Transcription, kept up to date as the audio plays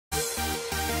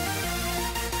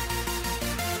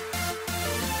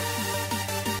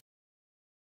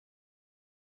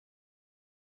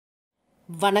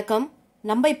வணக்கம்.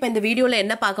 நம்ம இப்போ இந்த வீடியோவில்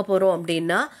என்ன பார்க்க போகிறோம்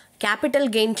அப்படின்னா கேபிட்டல்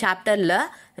கெயின் சாப்டரில்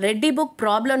ரெட்டி புக்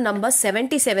ப்ராப்ளம் நம்பர்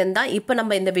 77 தான் இப்போ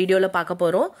நம்ம இந்த வீடியோவில் பார்க்க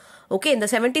போகிறோம். ஓகே, இந்த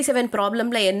 77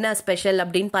 ப்ராப்ளமில் என்ன ஸ்பெஷல்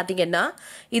அப்படின்னு பார்த்தீங்கன்னா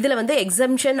இதில் வந்து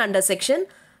எக்ஸம்ஷன் அண்டர் செக்ஷன்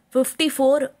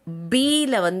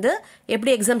 54bல வந்து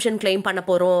எப்படி எக்ஸம்ஷன் கிளைம் பண்ண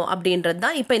போகிறோம் அப்படின்றது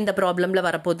தான் இப்போ இந்த ப்ராப்ளமில்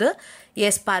வரப்போகுது.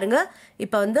 எஸ் பாருங்கள்,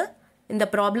 இப்போ வந்து இந்த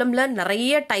ப்ராப்ளமில்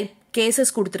நிறைய டைப்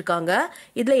கேசஸ் கொடுத்துருக்காங்க.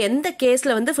 இதில் எந்த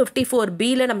கேஸில் வந்து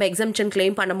 54bல நம்ம எக்ஸம்ஷன்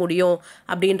கிளைம் பண்ண முடியும்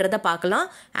அப்படின்றத பார்க்கலாம்.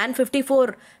 அண்ட்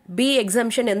 54b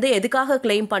எக்ஸம்ஷன் வந்து எதுக்காக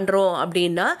கிளைம் பண்ணுறோம்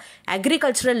அப்படின்னா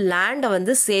அக்ரிகல்ச்சரல் லேண்டை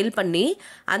வந்து சேல் பண்ணி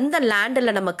அந்த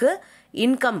லேண்டில் நமக்கு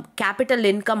இன்கம் கேபிட்டல்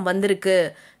இன்கம் வந்திருக்கு,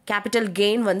 கேபிட்டல்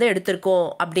கெயின் வந்து எடுத்திருக்கோம்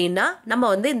அப்படின்னா நம்ம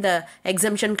வந்து இந்த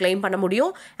எக்ஸம்ஷன் கிளைம் பண்ண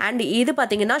முடியும். அண்ட் இது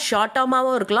பார்த்தீங்கன்னா ஷார்ட்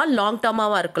டேர்மாகவும் இருக்கலாம், லாங்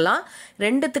டேர்மாகவும் இருக்கலாம்.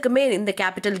 ரெண்டுத்துக்குமே இந்த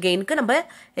கேபிட்டல் கெயினுக்கு நம்ம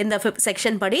இந்த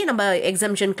செக்ஷன் படி நம்ம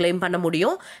எக்ஸம்ஷன் கிளைம் பண்ண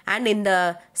முடியும். அண்ட் இந்த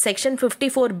செக்ஷன்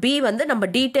 54b வந்து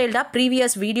நம்ம டீட்டெயில்டாக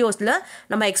ப்ரீவியஸ் வீடியோஸில்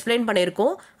நம்ம எக்ஸ்பிளைன்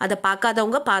பண்ணியிருக்கோம். அதை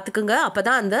பார்க்காதவங்க பார்த்துக்குங்க. அப்போ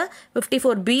தான் அந்த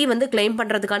 54b வந்து கிளைம்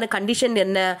பண்ணுறதுக்கான கண்டிஷன்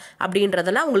என்ன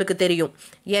அப்படின்றதெல்லாம் உங்களுக்கு தெரியும்.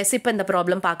 எஸ், இப்போ இந்த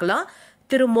ப்ராப்ளம் பார்க்கலாம்.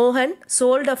 Thiru Mohan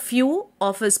sold a few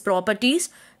of his properties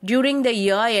during the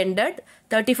year ended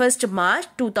 31st March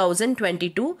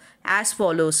 2022 as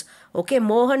follows. Okay,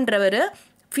 Mohan ரவரு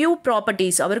few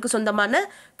properties, அவருக்கு சொந்தமான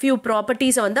few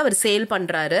properties வந்து அவர் சேல்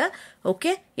பண்ணுறாரு.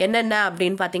 ஓகே, என்னென்ன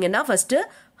அப்படின்னு பார்த்தீங்கன்னா first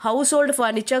household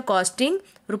furniture costing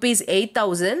rupees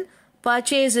 8,000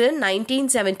 purchased in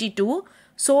 1972,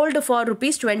 sold for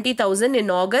rupees 20,000 in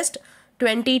August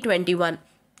 2021.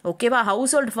 ஓகேவா,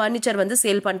 house hold furniture வந்து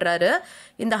sale பண்ணுறாரு.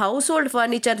 இந்த ஹவுஸ் ஹோல்டு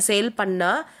ஃபர்னிச்சர் சேல்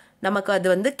பண்ணால் நமக்கு அது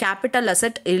வந்து கேபிட்டல்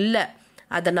அசெட் இல்லை.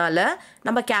 அதனால்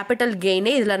நம்ம கேபிட்டல்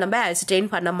கெயினே இதில் நம்ம அசிஸ்டெயின்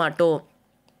பண்ண மாட்டோம்.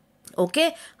 Okay,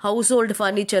 house hold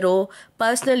ஃபர்னிச்சரோ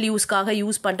personal யூஸ்க்காக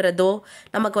use பண்ணுறதோ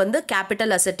நமக்கு வந்து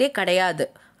கேபிட்டல் அசெட்டே கிடையாது.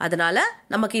 அதனால்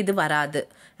நமக்கு இது வராது.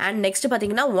 அண்ட் நெக்ஸ்ட்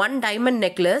பார்த்தீங்கன்னா 1 diamond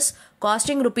necklace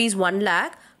costing rupees 1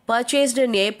 lakh purchased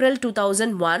in April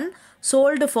 2001,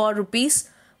 sold for rupees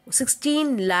 16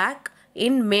 lakh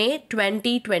in May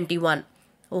 2021.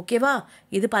 ஓகேவா,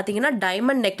 இது பார்த்தீங்கன்னா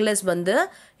டைமண்ட் நெக்லஸ் வந்து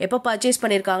எப்போ பர்ச்சேஸ்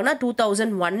பண்ணியிருக்காங்கன்னா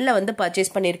 2001 வந்து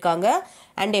பர்ச்சேஸ் பண்ணியிருக்காங்க.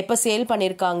 அண்ட் எப்போ சேல்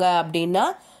பண்ணியிருக்காங்க அப்படின்னா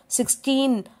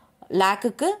 16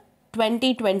 லேக்குக்கு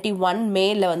 2021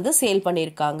 மேல வந்து சேல்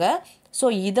பண்ணியிருக்காங்க. ஸோ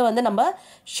இதை வந்து நம்ம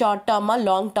ஷார்ட் டேர்மாக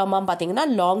லாங் டேர்மாக பார்த்தீங்கன்னா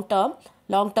லாங்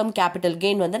டேர்ம் கேபிட்டல்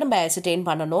கெயின் வந்து நம்ம அசிஸ்டெயின்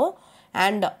பண்ணணும்.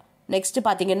 அண்ட் நெக்ஸ்ட்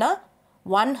பார்த்தீங்கன்னா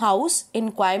one house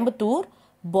in Coimbatore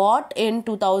bought in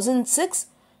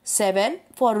 2006-07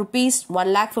 for rupees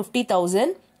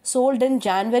 1,50,000, sold in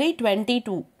January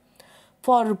 22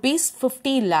 for rupees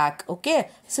 50 lakh. Okay,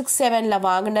 6-7ல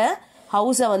வாங்கின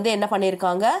ஹவுஸை வந்து என்ன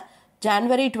பண்ணியிருக்காங்க,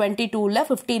 January 22ல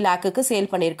 50 லேக்குக்கு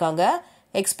சேல் பண்ணியிருக்காங்க.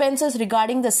 Expenses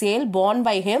regarding the sale borne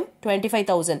by him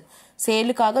 25,000,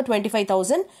 சேலுக்காக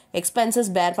 25,000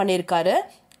 expenses பேர் பண்ணியிருக்காரு.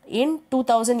 In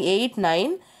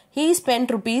 2008-09 he spent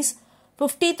rupees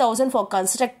 50,000 for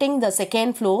constructing the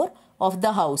second floor of the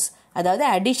house. அதாவது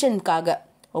அடிஷனுக்காக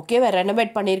ஓகேவா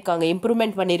renovate பண்ணியிருக்காங்க,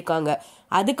 இம்ப்ரூவ்மெண்ட் பண்ணியிருக்காங்க.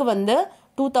 அதுக்கு வந்து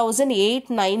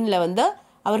 2008-09ல் வந்து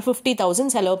அவர் 50,000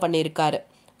 செலவு பண்ணியிருக்காரு.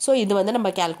 ஸோ இது வந்து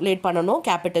நம்ம கால்குலேட் பண்ணணும்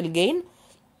கேபிட்டல் கெயின்.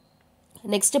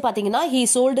 நெக்ஸ்ட் பார்த்தீங்கன்னா he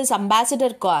sold his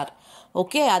ambassador car.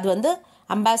 Okay, அது வந்து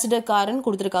அம்பாசிடர் கார்னு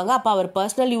கொடுத்துருக்காங்க. அப்போ அவர்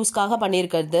பர்சனல் யூஸ்க்காக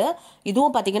பண்ணியிருக்கிறது.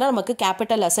 இதுவும் பார்த்தீங்கன்னா நமக்கு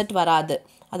கேபிட்டல் அசெட் வராது.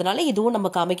 அதனால இதுவும்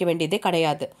நம்ம காமிக்க வேண்டியதே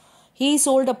கிடையாது. He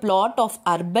sold a plot of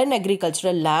urban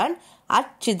agricultural land at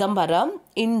Chidambaram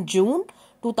in June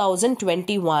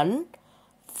 2021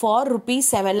 for rupees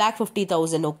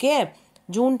 7,50,000. Okay,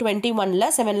 June 21ல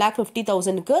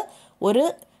 7,50,000க்கு ஒரு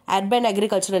urban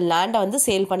agricultural land வந்து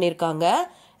சேல் பண்ணியிருக்காங்க.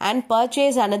 And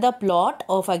purchase another plot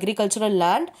of agricultural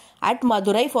land at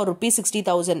Madurai for rupees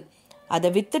 60,000.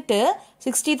 அதை வித்துட்டு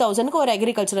 60,000க்கு ஒரு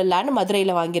agricultural land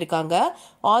மதுரையில் வாங்கியிருக்காங்க.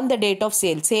 On the date of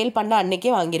sale பண்ண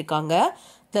அன்னைக்கே வாங்கியிருக்காங்க.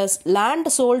 The land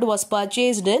sold was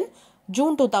purchased in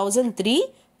June 2003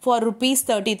 for rupees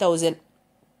 30,000.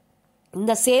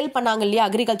 இந்த சேல் பண்ணாங்க இல்லையா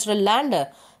அக்ரிகல்ச்சரல் லேண்ட்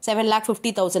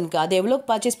 7,50,000க்கு, அது எவ்வளோ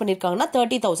பர்ச்சேஸ் பண்ணியிருக்காங்கன்னா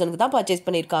 30,000க்கு தான் பர்ச்சேஸ்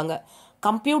பண்ணியிருக்காங்க.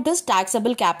 Computers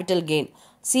taxable capital gain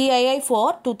CII for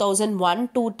 2001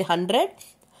 200,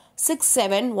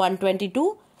 6-7 122,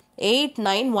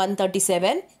 8-9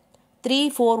 137,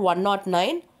 3-4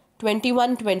 109,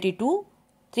 21 22,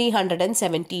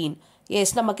 317.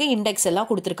 S, நமக்கு இண்டெக்ஸ் எல்லாம்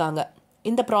கொடுத்துருக்காங்க.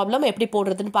 இந்த ப்ராப்ளம் எப்படி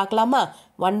போடுறதுன்னு பார்க்கலாமா?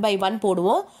 1 by 1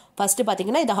 போடுவோம். ஃபர்ஸ்ட்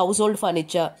பார்த்தீங்கன்னா இது ஹவுஸ் ஹோல்டு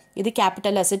ஃபர்னிச்சர், இது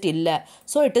கேபிட்டல் அசெட் இல்லை.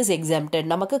 ஸோ இட் இஸ் எக்ஸம்டட்,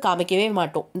 நமக்கு காமிக்கவே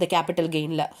மாட்டோம் இந்த கேபிட்டல்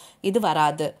கெயினில், இது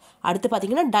வராது. அடுத்து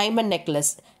பார்த்தீங்கன்னா டைமண்ட்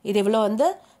நெக்லஸ், இது எவ்வளோ வந்து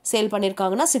சேல்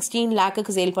பண்ணியிருக்காங்கன்னா 16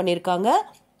 லேக்குக்கு சேல் பண்ணியிருக்காங்க.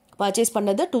 பர்ச்சேஸ்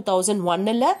பண்ணது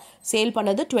 2001ல், சேல்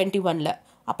பண்ணது 21ல்.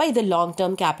 அப்போ இது லாங்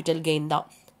டேர்ம் கேபிட்டல் கெயின் தான்.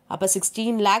 அப்போ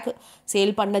 16 lakh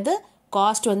சேல் பண்ணது,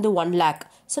 காஸ்ட் வந்து 1 lakh.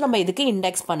 ஸோ நம்ம இதுக்கு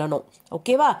இண்டெக்ஸ் பண்ணணும்.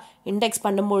 ஓகேவா? இண்டெக்ஸ்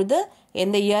பண்ணும்பொழுது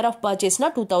எந்த இயர் ஆஃப் பர்ச்சேஸ்னா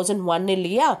 2001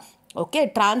 இல்லையா? Okay,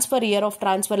 transfer year of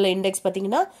ட்ரான்ஸ்ஃபரில் index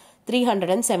பார்த்தீங்கன்னா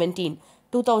 317.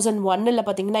 2001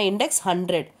 பார்த்தீங்கன்னா இண்டெக்ஸ்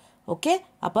 100. ஓகே,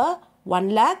 அப்போ 1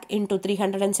 lakh into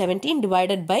 317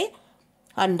 divided by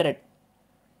 100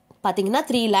 பார்த்தீங்கன்னா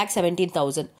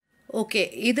 3,17,000. ஓகே,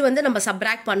 இது வந்து நம்ம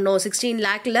சப்ராக்ட் பண்ணோம். 16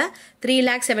 lakhல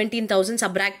 3,17,000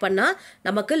 சப்ராக்ட் பண்ணால்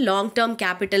நமக்கு லாங் டேர்ம்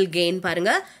கேபிட்டல் கெயின்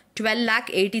பாருங்க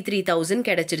 12,83,000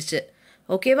 கிடைச்சிருச்சு.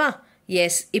 ஓகேவா?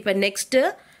 எஸ். இப்போ நெக்ஸ்ட்டு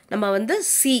நம்ம வந்து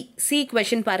சி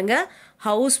கொஷின் பாருங்க.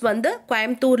 ஹவுஸ் வந்து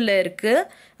கோயம்புத்தூரில் இருக்குது.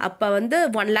 அப்போ வந்து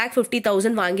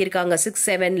 1,50,000 வாங்கியிருக்காங்க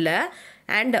 6/7ல்.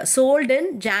 And sold in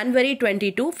January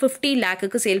 22 50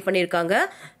 lakhக்கு sale பண்ணியிருக்காங்க.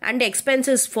 அண்ட்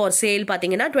எக்ஸ்பென்சஸ் ஃபார் சேல்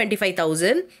பார்த்தீங்கன்னா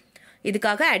 25,000.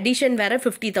 இதுக்காக அடிஷன் வேற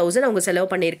 50,000 அவங்க செலவு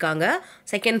பண்ணியிருக்காங்க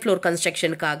செகண்ட் ஃப்ளோர்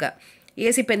கன்ஸ்ட்ரக்ஷனுக்காக.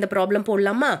 ஏசி இப்போ இந்த ப்ராப்ளம்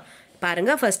போடலாமா?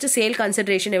 பாருங்க, ஃபர்ஸ்ட் சேல்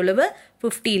கன்சிடரேஷன் எவ்வளவு?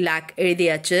 50 lakh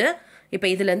எழுதியாச்சு. இப்போ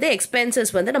இதுலேருந்து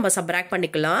எக்ஸ்பென்சஸ் வந்து நம்ம சப்ராக்ட்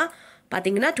பண்ணிக்கலாம்.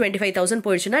 பார்த்தீங்கன்னா 25,000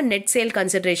 போயிடுச்சுன்னா நெட் சேல்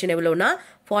கன்சிடரேஷன் எவ்வளோனா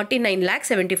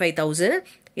 49,75,000.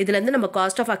 இதுலேருந்து நம்ம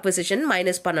காஸ்ட் ஆஃப் அக்விசிஷன்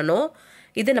மைனஸ் பண்ணணும்.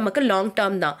 இது நமக்கு லாங்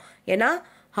டேர்ம் தான். ஏன்னா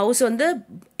ஹவுஸ் வந்து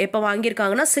எப்போ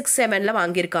வாங்கியிருக்காங்கன்னா 6/7ல்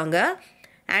வாங்கியிருக்காங்க.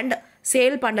 அண்ட்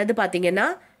சேல் பண்ணது பார்த்தீங்கன்னா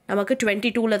நமக்கு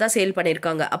 22ல் தான் சேல்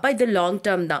பண்ணியிருக்காங்க. அப்போ இது லாங்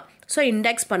டேர்ம் தான். ஸோ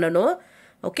இண்டெக்ஸ் பண்ணணும்.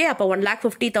 ஓகே, அப்போ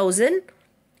 1,50,000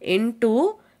 into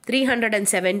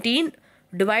 317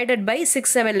 டிவைடட் பை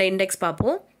 6/7ல் இண்டெக்ஸ்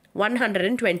பார்ப்போம்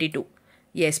 122.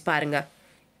 எஸ் பாருங்க,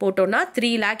 போட்டோன்னா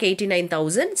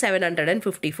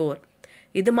 3,89,754.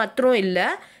 இது மாத்திரம் இல்லை,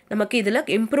 நமக்கு இதில்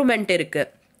இம்ப்ரூவ்மெண்ட் இருக்குது.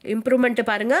 இம்ப்ரூவ்மெண்ட்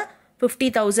பாருங்க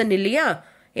 50,000 இல்லையா?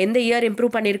 எந்த இயர்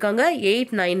இம்ப்ரூவ் பண்ணியிருக்காங்க?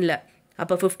 8/9ல்.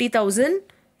 அப்போ 50,000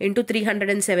 into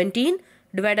 317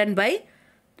 divided by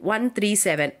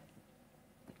 137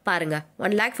 பாருங்க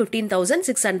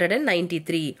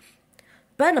 1,15,693.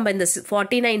 இப்போ நம்ம இந்த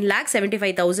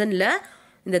 49,75,000ல்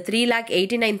இந்த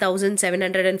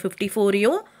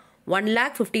 3,89,754யும்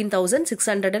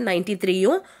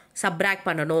 1,15,693யும் சப்ராக்ட்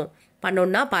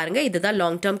பண்ணோம்னா பாருங்க, இதுதான்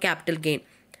long term capital gain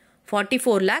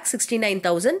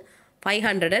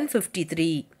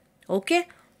 44,69,553. Okay,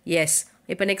 S.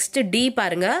 இப்போ நெக்ஸ்ட் டி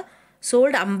பாருங்க.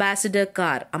 Sold ambassador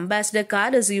car. Ambassador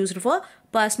car is used for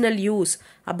personal use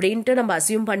அப்படின்ட்டு நம்ம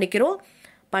அசியூம்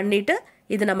பண்ணிட்டு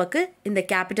இது நமக்கு இந்த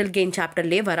கேபிட்டல் கெயின்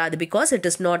சாப்டர்லேயே வராது. Because it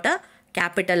is not a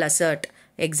capital assert,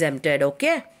 exempted.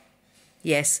 Okay,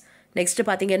 S. Next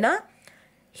பார்த்தீங்கன்னா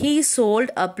he sold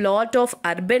a plot of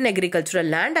urban agricultural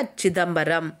land at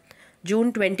Chidambaram June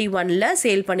 21ல்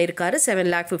sale பண்ணியிருக்காரு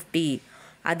 7,50,000.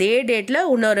 அதே டேட்டில்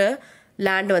இன்னொரு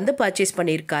லேண்ட் வந்து பர்ச்சேஸ்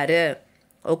பண்ணியிருக்காரு.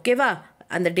 ஓகேவா?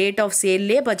 அந்த டேட் ஆஃப்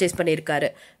சேல்லே பர்ச்சேஸ் பண்ணியிருக்காரு.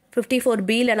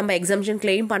 54Bயில் நம்ம எக்ஸம்ஷன்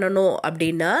கிளைம் பண்ணணும்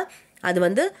அப்படின்னா அது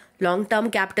வந்து லாங் டேர்ம்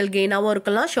கேபிட்டல் கெயினாகவும்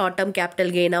இருக்கலாம், ஷார்ட் டேர்ம்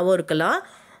கேபிட்டல் கெயினாகவும் இருக்கலாம்.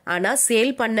 ஆனால்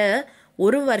சேல் பண்ண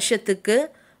ஒரு வருஷத்துக்கு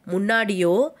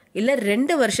முன்னாடியோ இல்லை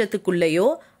 2 வருஷத்துக்குள்ளேயோ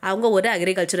அவங்க ஒரு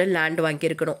அக்ரிகல்ச்சரல் லேண்ட்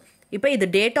வாங்கியிருக்கணும். இப்போ இது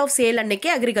டேட் ஆஃப் சேல் அன்னைக்கே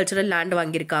அக்ரிகல்ச்சரல் லேண்ட்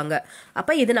வாங்கியிருக்காங்க.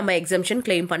 அப்போ இது நம்ம எக்ஸம்ஷன்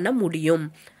கிளைம் பண்ண முடியும்.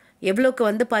 எவ்வளோக்கு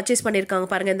வந்து பர்ச்சேஸ் பண்ணியிருக்காங்க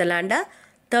பாருங்கள், இந்த லேண்டை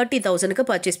 30,000க்கு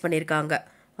பர்ச்சேஸ் பண்ணியிருக்காங்க.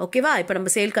 ஓகேவா? இப்போ நம்ம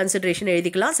சேல் கன்சிடரேஷன்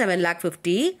எழுதிக்கலாம்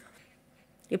 7,50,000.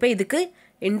 இப்போ இதுக்கு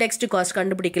இண்டெக்ஸ்டு காஸ்ட்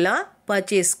கண்டுபிடிக்கலாம்.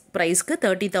 பர்ச்சேஸ் ப்ரைஸ்க்கு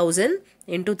 30,000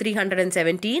 into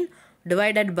 317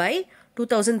 டிவைடட் பை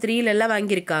 2003 எல்லாம்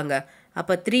வாங்கியிருக்காங்க.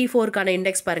 அப்போ 3/4க்கான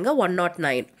இண்டெக்ஸ் பாருங்கள்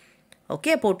 109.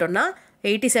 ஓகே, போட்டோன்னா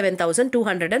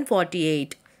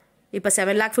 87,248. இப்போ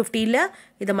 7,50,000ல்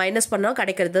இதை மைனஸ் பண்ணால்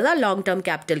கிடைக்கிறது தான் லாங் டேர்ம்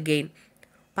கேபிட்டல் கெயின்.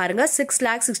 பாருங்கள்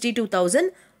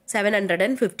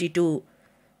 6,62,752.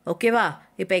 ஓகேவா?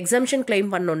 இப்போ எக்ஸம்ஷன் கிளைம்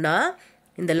பண்ணோன்னா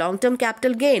இந்த long term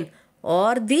capital gain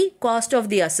R the cost of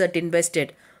the asset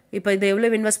invested. இப்போ இது எவ்வளோ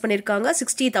இன்வெஸ்ட் பண்ணியிருக்காங்க?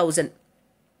 60,000.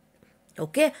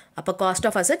 ஓகே, அப்போ காஸ்ட்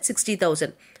ஆஃப் அசட்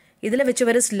 60,000. இதில் விச்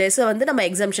எவர் இஸ் லெஸ்ஸை வந்து நம்ம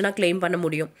எக்ஸம்ஷனாக கிளைம் பண்ண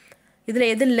முடியும். இதில்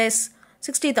எது லெஸ்?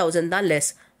 60,000 தான் லெஸ்.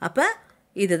 அப்போ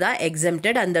இதுதான்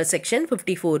எக்ஸம்டட் அண்டர் செக்ஷன்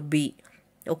 54B.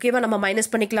 ஓகேவா? நம்ம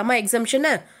மைனஸ் பண்ணிக்கலாமா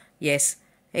எக்ஸம்ஷனை? S,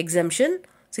 exemption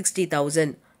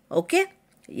 60,000. Okay,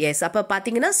 S. அப்போ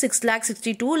பார்த்தீங்கன்னா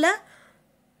 6,62,000ல்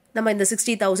நம்ம இந்த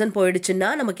 60,000 போயிடுச்சுன்னா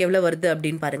நமக்கு எவ்வளோ வருது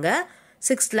அப்படின்னு பாருங்கள்,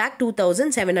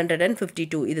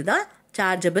 6,02,752. இதுதான்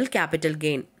சார்ஜபிள் கேபிட்டல்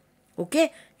கெயின். ஓகே,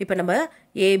 இப்போ நம்ம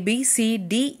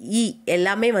ABCDE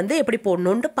எல்லாமே வந்து எப்படி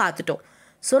போடணுன்ட்டு பார்த்துட்டோம்.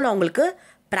 ஸோ நான் உங்களுக்கு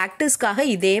ப்ராக்டிஸ்க்காக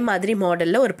இதே மாதிரி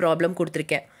மாடலில் ஒரு ப்ராப்ளம்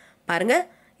கொடுத்துருக்கேன். பாருங்கள்,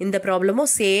 இந்த ப்ராப்ளமும்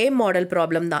சேம் மாடல்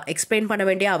ப்ராப்ளம் தான். எக்ஸ்பிளைன் பண்ண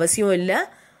வேண்டிய அவசியம் இல்லை.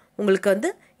 உங்களுக்கு வந்து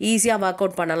ஈஸியாக ஒர்க்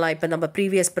அவுட் பண்ணலாம். இப்போ நம்ம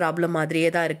ப்ரீவியஸ் ப்ராப்ளம் மாதிரியே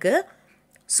தான் இருக்குது.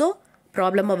 ஸோ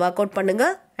ப்ராப்ளமை ஒர்க் அவுட்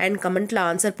பண்ணுங்கள் அண்ட் கமெண்ட்டில்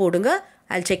ஆன்சர் போடுங்க.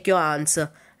 I'll check your answer.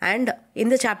 And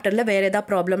இந்த சாப்டரில் வேறு ஏதாவது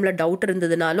ப்ராப்ளமில் டவுட்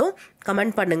இருந்ததுனாலும்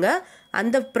கமெண்ட் பண்ணுங்கள்.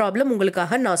 அந்த ப்ராப்ளம்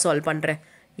உங்களுக்காக நான் சால்வ் பண்ணுறேன்.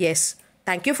 S,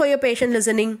 thank you for your patient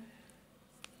listening.